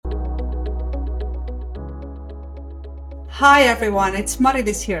Hi everyone, it's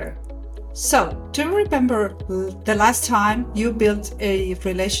Marilis here. So, do you remember the last time you built a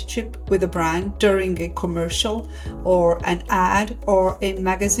relationship with a brand during a commercial or an ad or a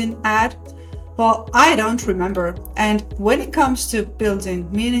magazine ad? Well, I don't remember. And when it comes to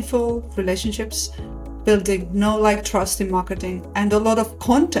building meaningful relationships, building know-like trust in marketing, and a lot of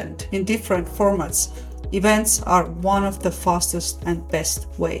content in different formats, events are one of the fastest and best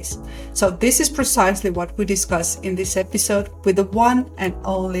ways. So this is precisely what we discuss in this episode with the one and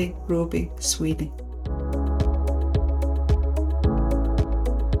only Ruby Sweeney.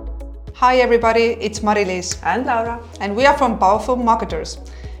 Hi everybody, it's Marilis and Laura, and we are from Powerful Marketers.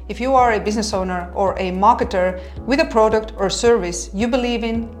 If you are a business owner or a marketer with a product or service you believe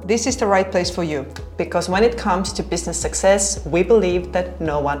in, this is the right place for you. Because when it comes to business success, we believe that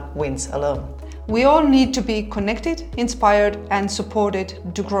no one wins alone. We all need to be connected, inspired, and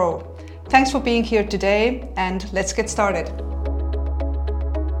supported to grow. Thanks for being here today, and let's get started.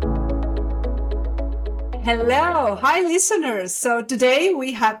 Hello, hi listeners. So today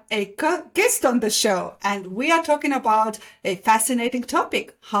we have a guest on the show, and we are talking about a fascinating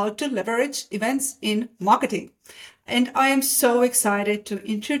topic, how to leverage events in marketing. And I am so excited to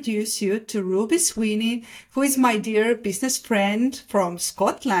introduce you to Ruby Sweeney, who is my dear business friend from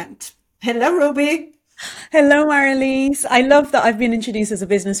Scotland. Hello, Ruby. Hello, Marilis. I love that I've been introduced as a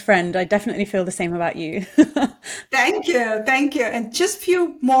business friend. I definitely feel the same about you. Thank you. Thank you. And just a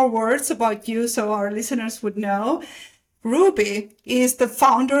few more words about you so our listeners would know. Ruby is the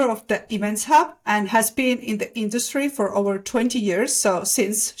founder of the Events Hub and has been in the industry for over 20 years. So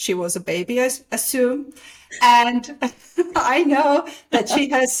since she was a baby, I assume. And I know that she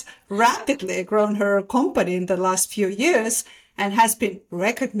has rapidly grown her company in the last few years and has been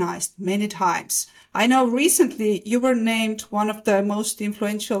recognized many times. I know recently you were named one of the most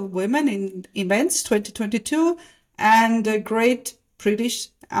influential women in events 2022 and a Great British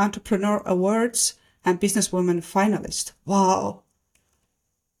Entrepreneur Awards and Businesswoman finalist. Wow.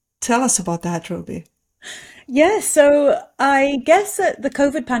 Tell us about that, Ruby. Yeah, so I guess that the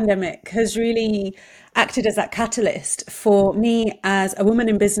COVID pandemic has really acted as that catalyst for me as a woman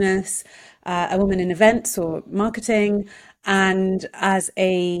in business, a woman in events or marketing, and as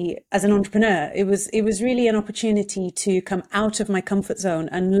an entrepreneur. It was really an opportunity to come out of my comfort zone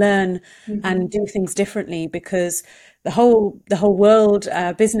and learn and do things differently, because the whole world,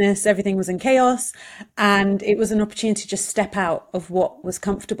 business, everything was in chaos, and it was an opportunity to just step out of what was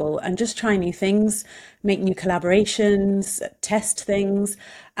comfortable and just try new things, make new collaborations, test things.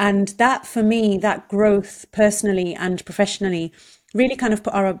 And that, for me, that growth personally and professionally really kind of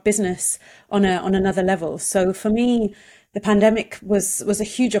put our business on another level. So for me, the pandemic was a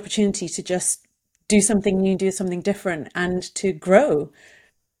huge opportunity to just do something new, do something different, and to grow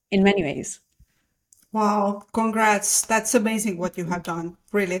in many ways. Wow, congrats. That's amazing what you have done,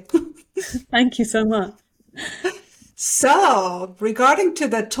 really. Thank you so much. So, regarding to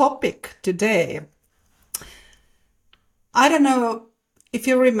the topic today, I don't know if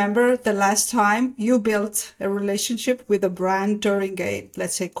you remember the last time you built a relationship with a brand during a,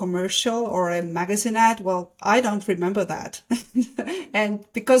 let's say, commercial or a magazine ad. Well, I don't remember that. And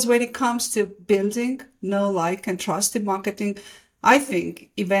because when it comes to building know, like, and trust in marketing, I think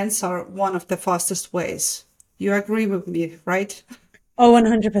events are one of the fastest ways. You agree with me, right? Oh,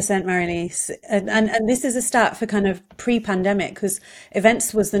 100%, Marilis. And this is a stat for kind of pre-pandemic, because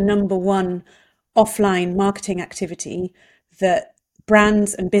events was the number one offline marketing activity that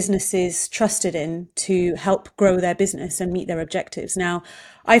brands and businesses trusted in to help grow their business and meet their objectives. Now,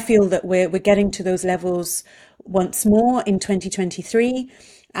 I feel that we're getting to those levels once more in 2023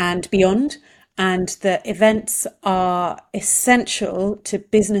 and beyond, and that events are essential to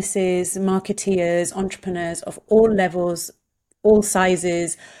businesses, marketeers, entrepreneurs of all levels, all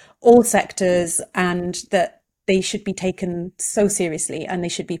sizes, all sectors, and that they should be taken so seriously and they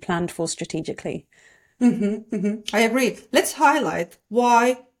should be planned for strategically. I agree. Let's highlight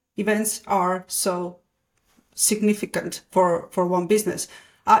why events are so significant for one business.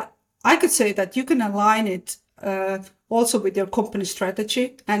 I could say that you can align it also with your company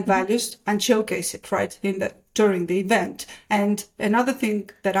strategy and values and showcase it right during the event. And another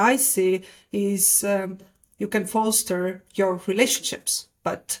thing that I see is you can foster your relationships.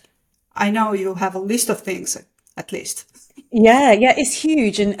 But I know you have a list of things at least. Yeah, it's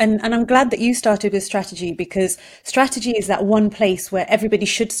huge. And I'm glad that you started with strategy, because strategy is that one place where everybody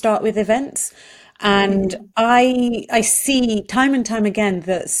should start with events. And I see time and time again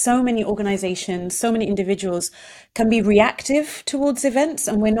that so many organizations, so many individuals can be reactive towards events,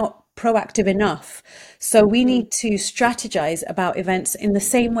 and we're not proactive enough. So we need to strategize about events in the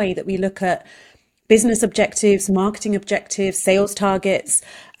same way that we look at business objectives, marketing objectives, sales targets,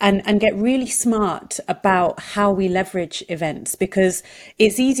 and get really smart about how we leverage events, because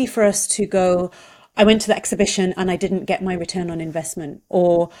it's easy for us to go, I went to the exhibition and I didn't get my return on investment,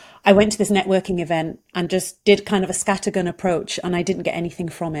 or I went to this networking event and just did kind of a scattergun approach and I didn't get anything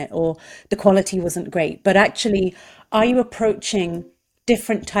from it, or the quality wasn't great. But actually, are you approaching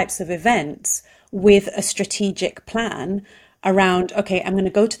different types of events with a strategic plan around, okay, I'm going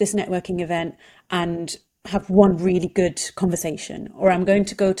to go to this networking event and have one really good conversation, or I'm going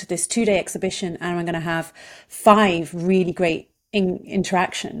to go to this 2-day exhibition and I'm going to have 5 really great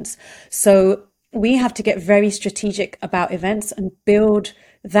interactions. So we have to get very strategic about events and build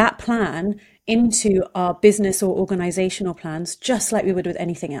that plan into our business or organizational plans, just like we would with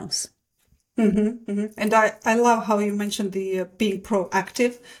anything else. And I love how you mentioned the being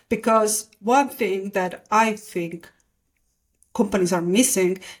proactive, because one thing that I think companies are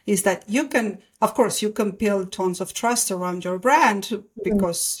missing is that you can, of course, you can build tons of trust around your brand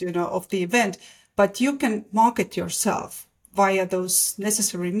because, of the event, but you can market yourself via those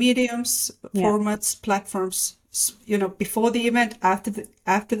necessary mediums, formats, platforms, before the event, after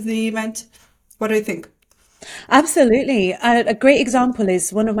the event. What do you think? Absolutely. A great example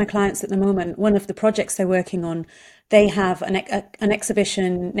is one of my clients at the moment, one of the projects they're working on. They have an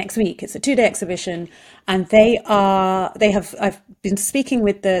exhibition next week. It's a 2-day exhibition, and I've been speaking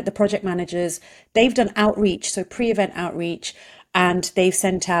with the project managers. They've done outreach, so pre-event outreach, and they've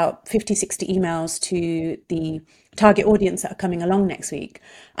sent out 50, 60 emails to the target audience that are coming along next week.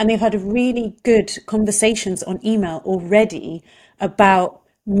 And they've had really good conversations on email already about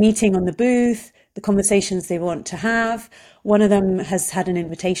meeting on the booth, the conversations they want to have. One of them has had an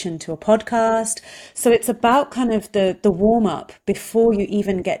invitation to a podcast. So it's about kind of the warm up before you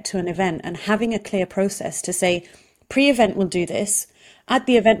even get to an event, and having a clear process to say, pre-event we'll do this, at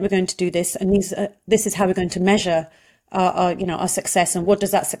the event we're going to do this, and this is how we're going to measure our success, and what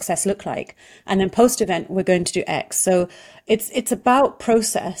does that success look like, and then post-event we're going to do X. So it's about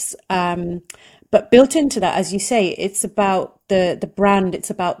process, but built into that, as you say, it's about the brand, it's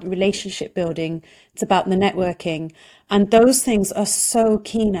about relationship building, it's about the networking, and those things are so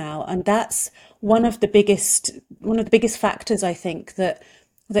key now. And that's one of the biggest factors, I think,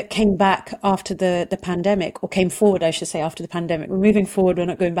 that came back after the pandemic, or came forward, I should say, after the pandemic. We're moving forward, we're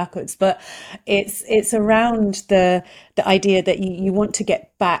not going backwards, but it's around the idea that you want to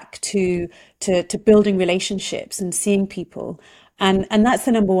get back to building relationships and seeing people. And that's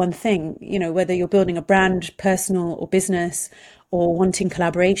the number one thing, whether you're building a brand, personal or business, or wanting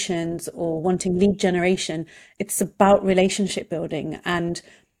collaborations or wanting lead generation, it's about relationship building. And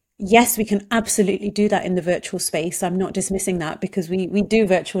yes, we can absolutely do that in the virtual space. I'm not dismissing that, because we do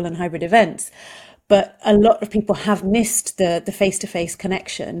virtual and hybrid events. But a lot of people have missed the face-to-face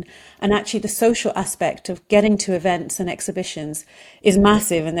connection. And actually the social aspect of getting to events and exhibitions is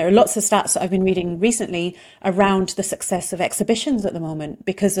massive. And there are lots of stats that I've been reading recently around the success of exhibitions at the moment,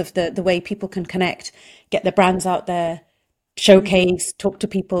 because of the way people can connect, get their brands out there, showcase, talk to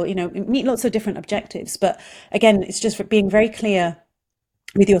people, meet lots of different objectives. But again, it's just being very clear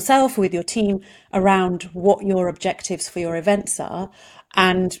with yourself or with your team around what your objectives for your events are.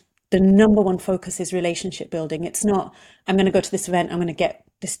 And the number one focus is relationship building. It's not, I'm going to go to this event, I'm going to get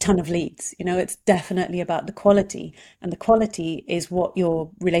this ton of leads. It's definitely about the quality, and the quality is what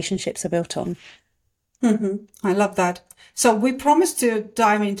your relationships are built on. I love that. So we promised to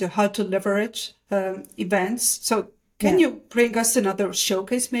dive into how to leverage events. So can you bring us another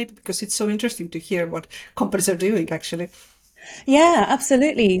showcase maybe? Because it's so interesting to hear what companies are doing actually. Yeah,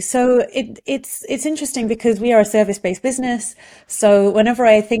 absolutely. So it's interesting because we are a service-based business. So whenever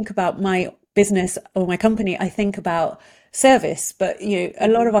I think about my business or my company, I think about service. But a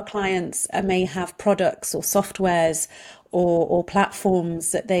lot of our clients may have products or softwares or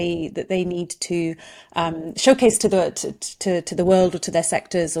platforms that they need to showcase to the world, or to their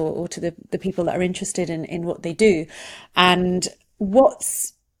sectors, or to the people that are interested in what they do. And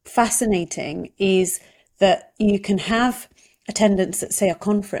what's fascinating is that you can have attendance at, say, a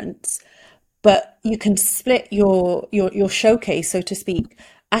conference, but you can split your showcase, so to speak,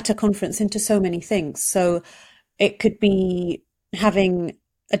 at a conference into so many things. So it could be having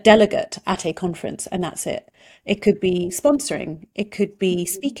a delegate at a conference and that's it. It could be sponsoring, it could be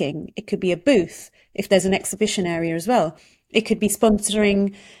speaking, it could be a booth if there's an exhibition area as well. It could be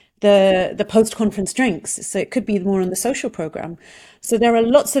sponsoring the post-conference drinks. So it could be more on the social program. So there are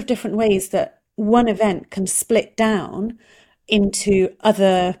lots of different ways that one event can split down into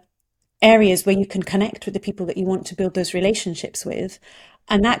other areas where you can connect with the people that you want to build those relationships with.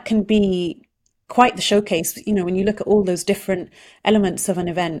 And that can be quite the showcase, when you look at all those different elements of an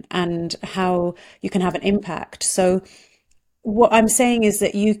event and how you can have an impact. So what I'm saying is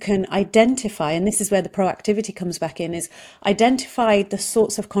that you can identify, and this is where the proactivity comes back in, is identify the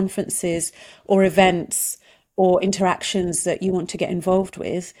sorts of conferences or events or interactions that you want to get involved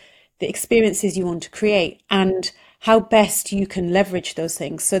with, the experiences you want to create, and how best you can leverage those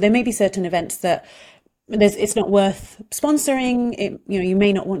things. So there may be certain events that it's not worth sponsoring. You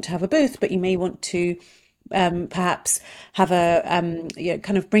may not want to have a booth, but you may want to perhaps have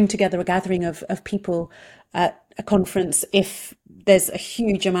kind of bring together a gathering of people at a conference if there's a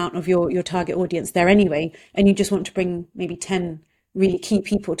huge amount of your target audience there anyway, and you just want to bring maybe 10 really key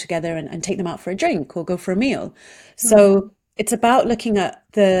people together and take them out for a drink or go for a meal. So it's about looking at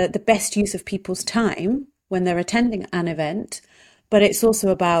the best use of people's time when they're attending an event, but it's also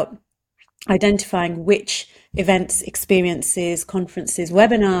about identifying which events, experiences, conferences,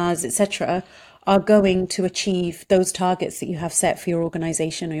 webinars, etc., are going to achieve those targets that you have set for your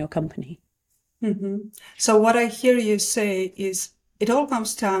organization or your company. So what I hear you say is it all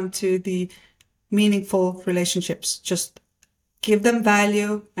comes down to the meaningful relationships. Just give them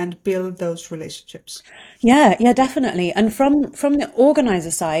value and build those relationships. Yeah, definitely. And from the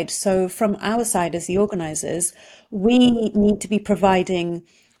organizer side, so from our side as the organizers, we need to be providing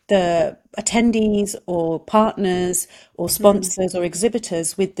the attendees or partners or sponsors or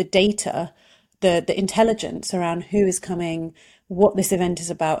exhibitors with the data, the intelligence around who is coming, what this event is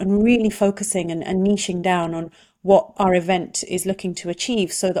about, and really focusing and niching down on what our event is looking to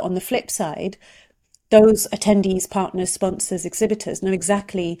achieve, so that on the flip side, those attendees, partners, sponsors, exhibitors know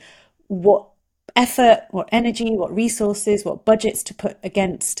exactly what effort, what energy, what resources, what budgets to put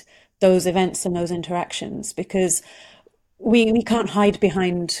against those events and those interactions, because we can't hide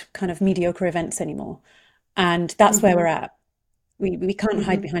behind kind of mediocre events anymore. And that's where we're at. We can't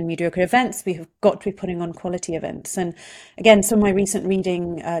hide behind mediocre events. We have got to be putting on quality events. And again, some of my recent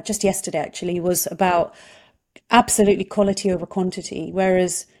reading, just yesterday actually, was about absolutely quality over quantity.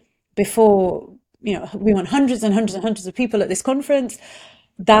 Whereas before, we want hundreds and hundreds and hundreds of people at this conference,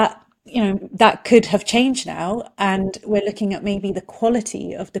 that could have changed now. And we're looking at maybe the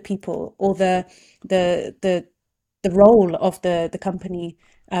quality of the people, or the role of the company,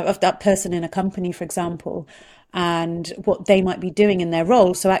 of that person in a company, for example, and what they might be doing in their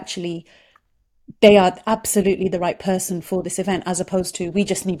role. So actually, they are absolutely the right person for this event, as opposed to we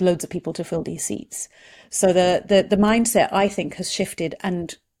just need loads of people to fill these seats. So the mindset, I think, has shifted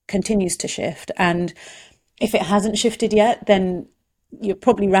and continues to shift. And if it hasn't shifted yet, then you're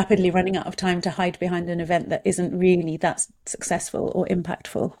probably rapidly running out of time to hide behind an event that isn't really that successful or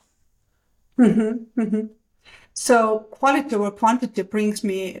impactful. So quality over quantity brings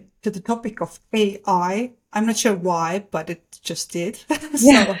me to the topic of AI. I'm not sure why, but it just did.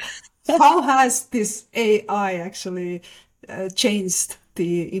 So how has this AI actually changed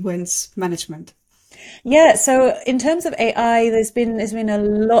the events management? Yeah, so in terms of AI, there's been a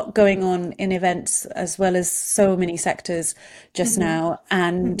lot going on in events as well as so many sectors just now.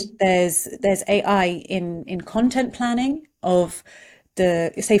 And there's AI in content planning of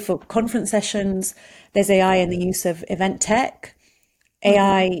say for conference sessions. There's AI in the use of event tech,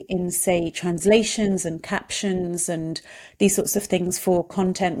 AI in, say, translations and captions and these sorts of things for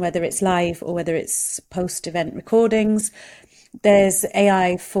content, whether it's live or whether it's post-event recordings. There's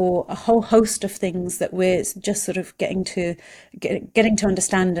AI for a whole host of things that we're just sort of getting to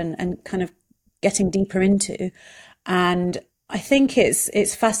understand and kind of getting deeper into. And I think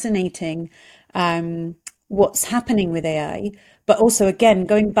it's fascinating what's happening with AI. But also, again,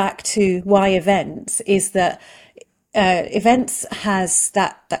 going back to why events, is that events has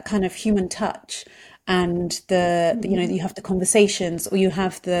that kind of human touch, and you have the conversations, or you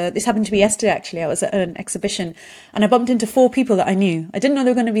have this happened to me yesterday actually. I was at an exhibition and I bumped into 4 people that I knew. I didn't know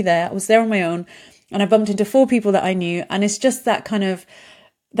they were going to be there. I was there on my own and I bumped into 4 people that I knew, and it's just that kind of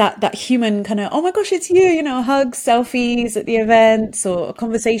that human kind of, oh my gosh, it's you, hugs, selfies at the events or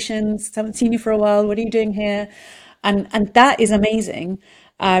conversations. Haven't seen you for a while. What are you doing here? And that is amazing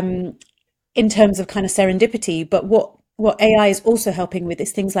in terms of kind of serendipity. But what AI is also helping with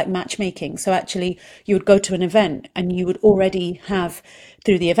is things like matchmaking. So actually, you would go to an event and you would already have,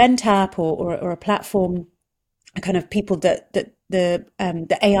 through the event app or a platform, a kind of people that the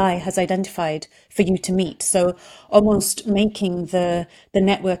AI has identified for you to meet. So almost making the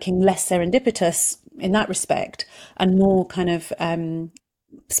networking less serendipitous in that respect, and more kind of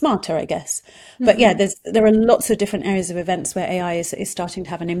smarter, I guess. But yeah, there are lots of different areas of events where AI is starting to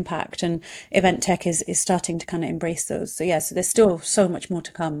have an impact, and event tech is starting to kind of embrace those. So yeah, so there's still so much more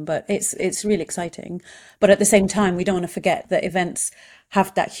to come, but it's really exciting. But at the same time, we don't want to forget that events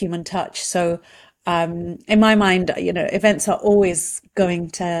have that human touch. So in my mind, events are always going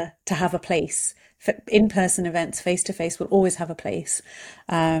to have a place. In-person events, face-to-face, will always have a place.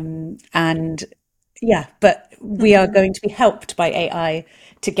 And yeah, but we are going to be helped by AI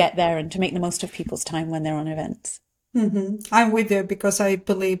to get there and to make the most of people's time when they're on events. I'm with you because I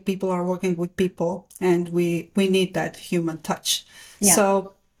believe people are working with people, and we need that human touch. Yeah.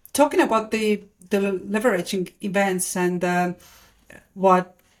 So talking about the leveraging events and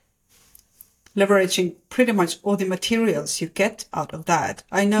what leveraging pretty much all the materials you get out of that.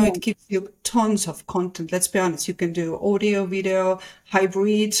 I know it gives you tons of content. Let's be honest, you can do audio, video,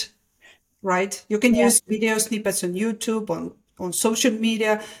 hybrid, right? You can use video snippets on YouTube, on social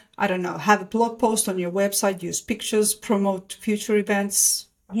media. I don't know, have a blog post on your website, use pictures, promote future events.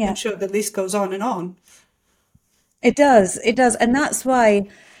 Yeah. I'm sure the list goes on and on. It does. It does. And that's why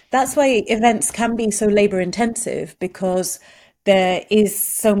events can be so labor intensive, because there is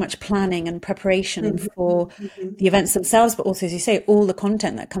so much planning and preparation for the events themselves, but also, as you say, all the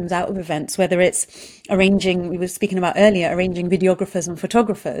content that comes out of events, whether it's arranging, we were speaking about earlier, arranging videographers and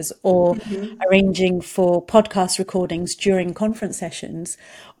photographers, or arranging for podcast recordings during conference sessions,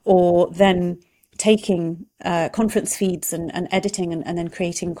 or then taking conference feeds and editing and then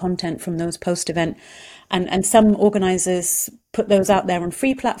creating content from those post-event. And some organizers put those out there on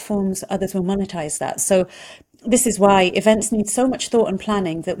free platforms, others will monetize that. So this is why events need so much thought and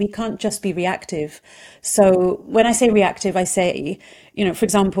planning, that we can't just be reactive. So when I say reactive, I say, for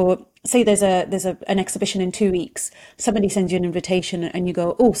example, say there's an exhibition in 2 weeks. Somebody sends you an invitation and you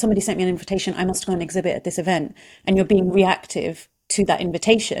go, oh, somebody sent me an invitation, I must go and exhibit at this event. And you're being reactive to that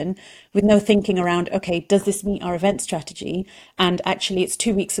invitation with no thinking around, okay, does this meet our event strategy? And actually it's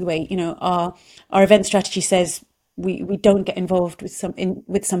 2 weeks away. Our event strategy says we don't get involved with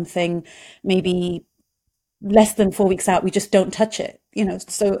something maybe less than 4 weeks out. We just don't touch it.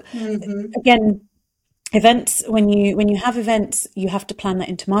 So again, events, when you have events, you have to plan that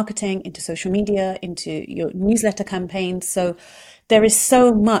into marketing, into social media, into your newsletter campaigns. So there is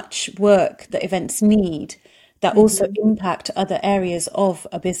so much work that events need that also impact other areas of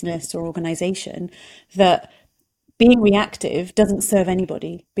a business or organization, that being reactive doesn't serve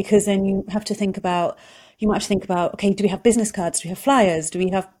anybody, because then you might have to think about, okay, do we have business cards? Do we have flyers? Do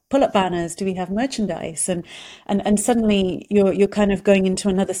we have pull-up banners? Do we have merchandise? And suddenly you're kind of going into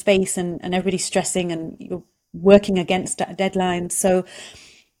another space, and everybody's stressing and you're working against a deadline. So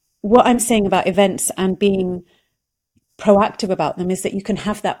what I'm saying about events and being proactive about them is that you can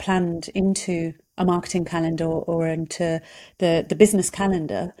have that planned into a marketing calendar or into the business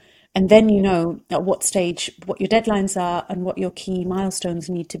calendar. And then you know at what stage, what your deadlines are and what your key milestones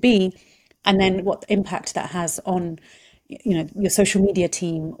need to be, and then what impact that has on, your social media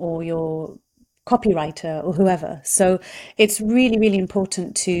team or your copywriter or whoever. So it's really, really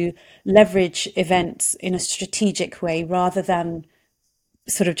important to leverage events in a strategic way, rather than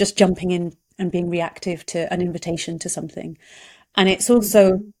sort of just jumping in and being reactive to an invitation to something. And it's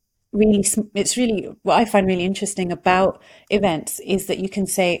also it's really what I find really interesting about events is that you can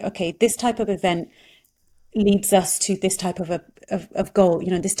say, okay, this type of event leads us to this type of goal.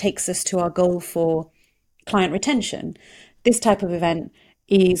 This takes us to our goal for client retention. This type of event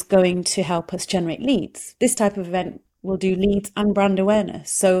is going to help us generate leads. This type of event will do leads and brand awareness.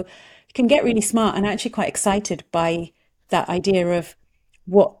 So you can get really smart and actually quite excited by that idea of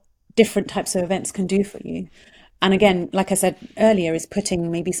what different types of events can do for you. And again, like I said earlier, is putting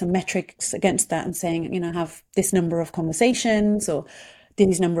maybe some metrics against that and saying, have this number of conversations or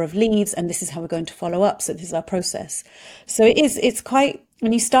these number of leads, and this is how we're going to follow up. So this is our process. So it's quite,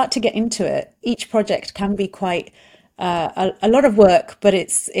 when you start to get into it, each project can be quite a lot of work, but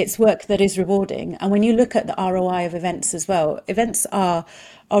it's work that is rewarding. And when you look at the ROI of events as well, events are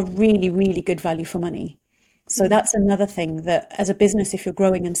really, really good value for money. So that's another thing that as a business, if you're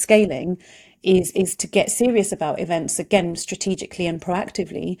growing and scaling, is to get serious about events, again, strategically and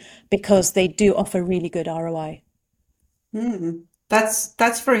proactively, because they do offer really good ROI.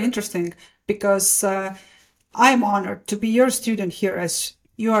 That's very interesting, because I'm honored to be your student here, as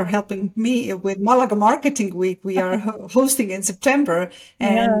you are helping me with Malaga Marketing Week. We are hosting in September,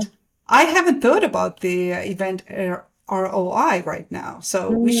 and I haven't thought about the event ROI right now.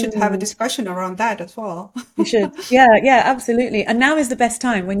 So we should have a discussion around that as well. You should. Yeah, absolutely. And now is the best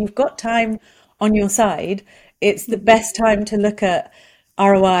time. When you've got time on your side, it's the best time to look at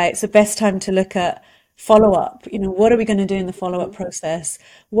ROI. It's the best time to look at follow up. What are we going to do in the follow up process?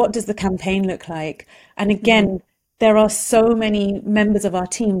 What does the campaign look like? And again, there are so many members of our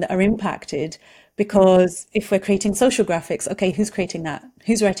team that are impacted, because if we're creating social graphics, okay, who's creating that?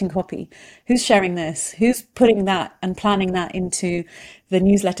 Who's writing copy? Who's sharing this? Who's putting that and planning that into the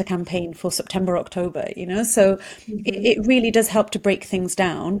newsletter campaign for September, October, So it really does help to break things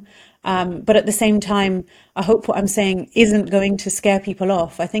down. But at the same time, I hope what I'm saying isn't going to scare people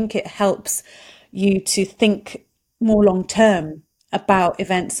off. I think it helps you to think more long term about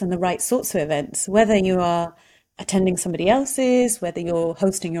events and the right sorts of events, whether you are attending somebody else's, whether you're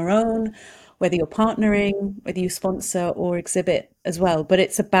hosting your own, whether you're partnering, whether you sponsor or exhibit as well. But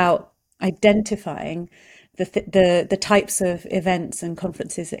it's about identifying the types of events and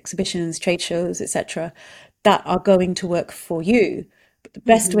conferences, exhibitions, trade shows, etc., that are going to work for you. But the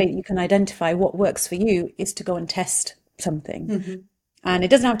best way that you can identify what works for you is to go and test something. And it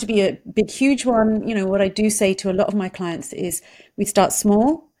doesn't have to be a big, huge one. What I do say to a lot of my clients is we start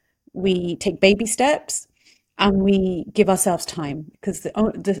small, we take baby steps, and we give ourselves time, because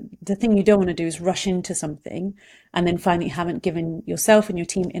the thing you don't want to do is rush into something and then find that you haven't given yourself and your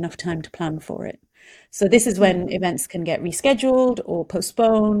team enough time to plan for it. So this is when events can get rescheduled or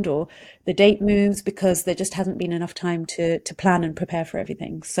postponed, or the date moves because there just hasn't been enough time to plan and prepare for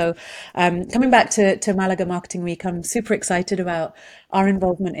everything. So coming back to Malaga Marketing Week, I'm super excited about our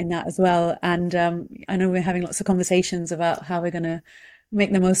involvement in that as well. And I know we're having lots of conversations about how we're going to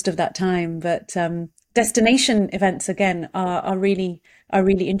make the most of that time. But destination events, again, are really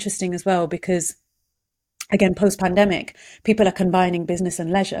interesting as well, because again, post-pandemic, people are combining business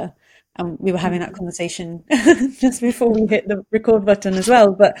and leisure. And we were having that conversation just before we hit the record button as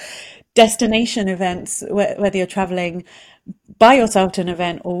well. But destination events, whether you're traveling by yourself to an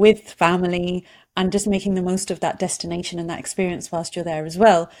event or with family, and just making the most of that destination and that experience whilst you're there as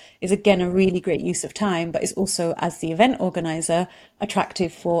well, is again a really great use of time, but is also, as the event organizer,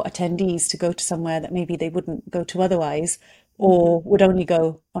 attractive for attendees to go to somewhere that maybe they wouldn't go to otherwise, or would only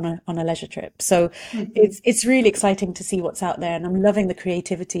go on a leisure trip. So it's really exciting to see what's out there, and I'm loving the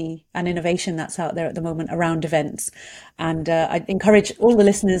creativity and innovation that's out there at the moment around events. And I encourage all the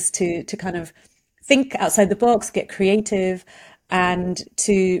listeners to kind of think outside the box, get creative, and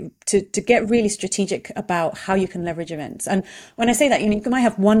to get really strategic about how you can leverage events. And when I say that, you might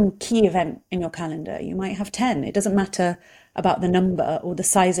have one key event in your calendar, you might have 10. It doesn't matter about the number or the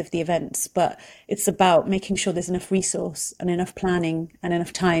size of the events, but it's about making sure there's enough resource and enough planning and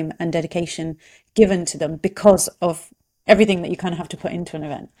enough time and dedication given to them, because of everything that you kind of have to put into an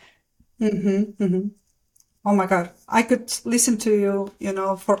event. Oh my God, I could listen to you,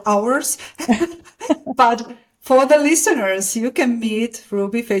 for hours. But for the listeners, you can meet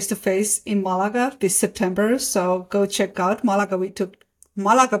Ruby face to face in Malaga this September. So go check out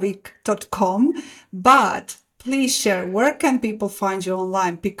malagaweek.com. But please share, where can people find you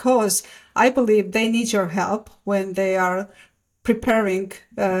online? Because I believe they need your help when they are preparing,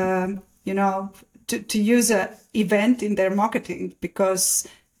 to use an event in their marketing, because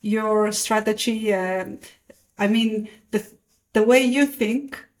your strategy, the way you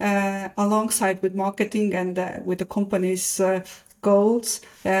think, alongside with marketing and with the company's goals,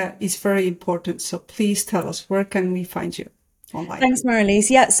 is very important. So please tell us, where can we find you online? Thanks, Marlies.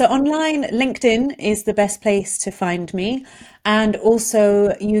 Yeah, so online, LinkedIn is the best place to find me. And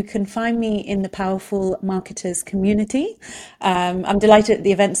also you can find me in the Powerful Marketers community. I'm delighted that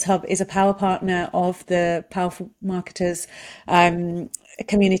the Events Hub is a power partner of the Powerful Marketers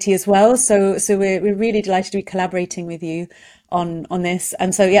community as well. So we're really delighted to be collaborating with you on this.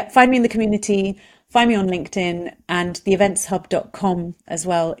 And so, yeah, find me in the community, find me on LinkedIn, and theeventshub.com as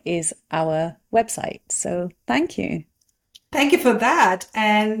well is our website. So thank you. Thank you for that.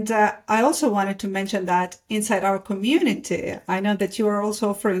 And I also wanted to mention that inside our community, I know that you are also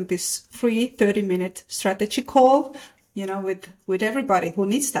offering this free 30-minute strategy call, with everybody who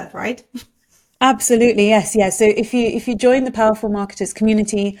needs that, right? Absolutely, yes, yeah. So if you join the Powerful Marketers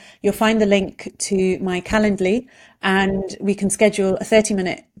community, you'll find the link to my Calendly, and we can schedule a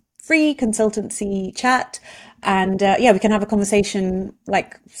 30-minute free consultancy chat. And we can have a conversation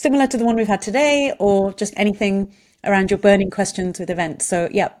like similar to the one we've had today, or just anything around your burning questions with events. So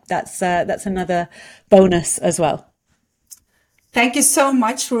yeah, that's another bonus as well. Thank you so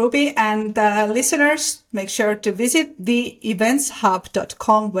much, Ruby. And listeners, make sure to visit the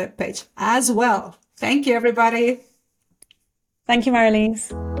eventshub.com webpage as well. Thank you, everybody. Thank you,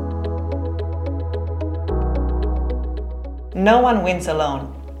 Marlies. No one wins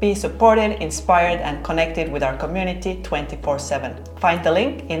alone. Be supported, inspired, and connected with our community 24/7. Find the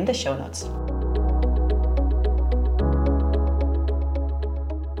link in the show notes.